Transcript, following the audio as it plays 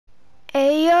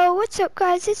Hey yo, what's up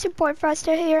guys? It's your boy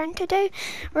Froster here, and today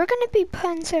we're going to be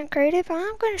playing some creative, and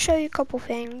I'm going to show you a couple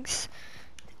things.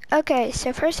 Okay,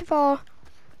 so first of all,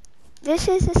 this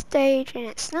is a stage, and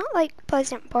it's not like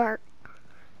Pleasant Park.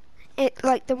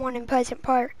 Like the one in Pleasant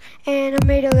Park. And I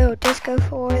made a little disco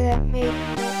floor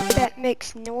that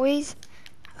makes noise.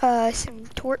 Some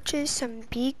torches, some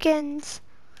beacons,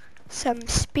 some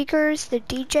speakers, the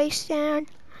DJ stand,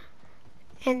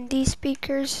 and these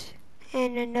speakers,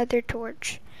 and another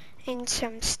torch, and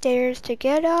some stairs to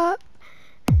get up,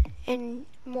 and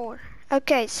more.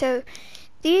 Okay, so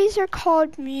these are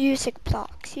called music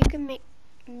blocks. You can make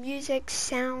music,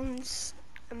 sounds,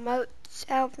 emotes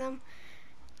out of them.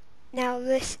 Now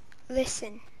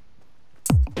listen.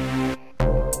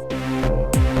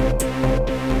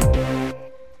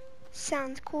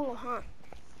 Sounds cool, huh?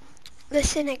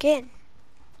 Listen again.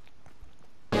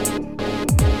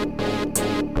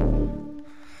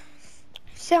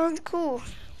 Sounds cool.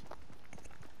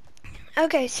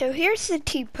 Okay, so here's the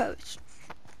T-pose.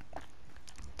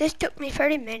 This took me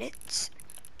 30 minutes.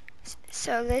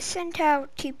 So listen to how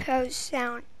T-pose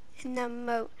sound in the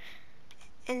emote,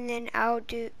 and then I'll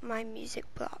do my music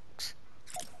blocks.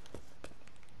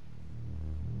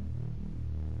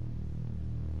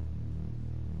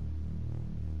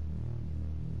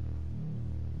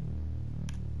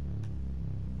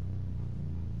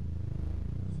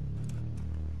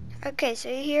 Okay, so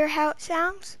you hear how it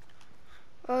sounds?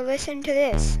 Well, listen to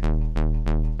this.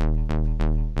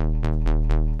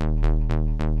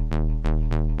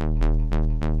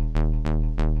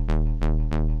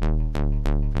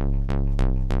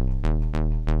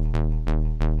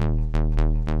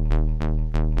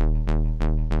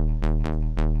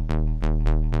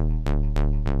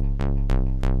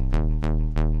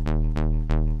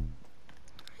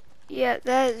 Yeah,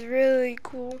 that is really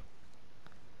cool.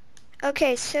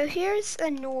 Okay, so here's a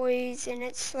noise, and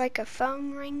it's like a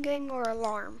phone ringing or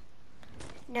alarm.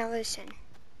 Now listen.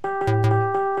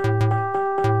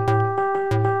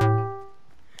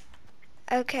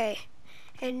 Okay,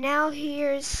 and now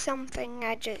here's something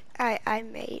I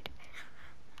made,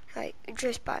 like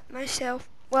just by myself.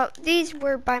 Well, these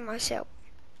were by myself,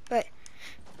 but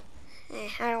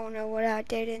I don't know what I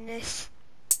did in this.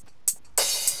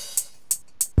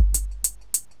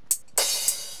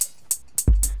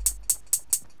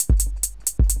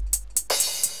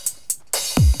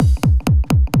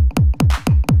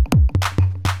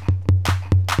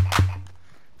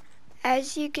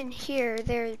 As you can hear,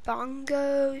 there's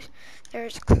bongos,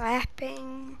 there's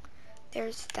clapping,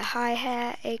 there's the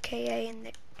hi-hat, aka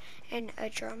and a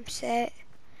drum set.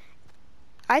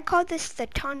 I call this the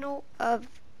tunnel of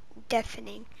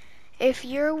deafening. If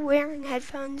you're wearing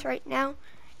headphones right now,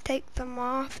 take them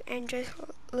off and just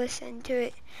listen to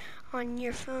it on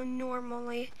your phone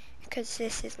normally, because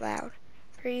this is loud.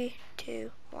 3,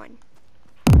 2, 1.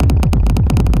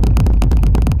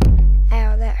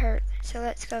 Ow, that hurt. So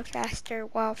let's go faster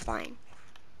while flying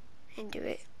and do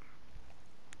it.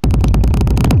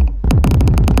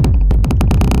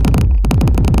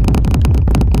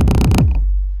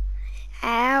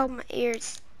 Ow, my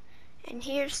ears. And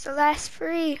here's the last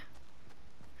 3.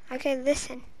 Okay,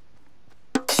 listen.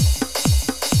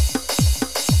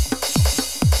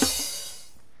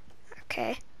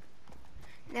 Okay.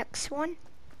 Next one.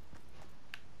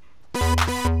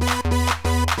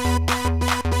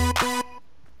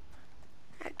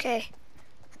 Okay.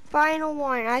 Final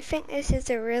one. I think this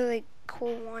is a really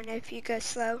cool one if you go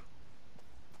slow.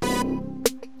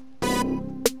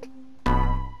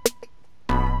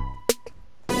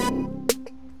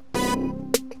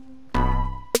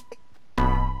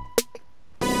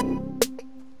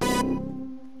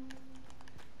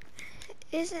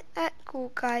 Isn't that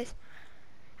cool, guys?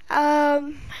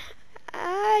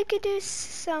 I could do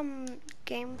some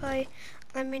gameplay.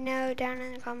 Let me know down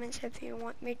in the comments if you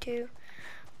want me to,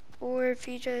 or if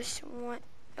you just want,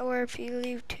 or if you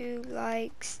leave 2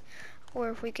 likes, or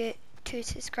if we get 2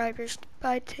 subscribers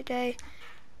by today,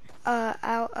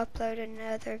 I'll upload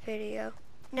another video.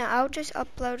 No, I'll just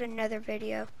upload another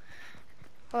video.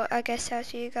 Well, I guess I'll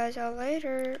see you guys all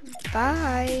later.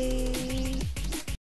 Bye.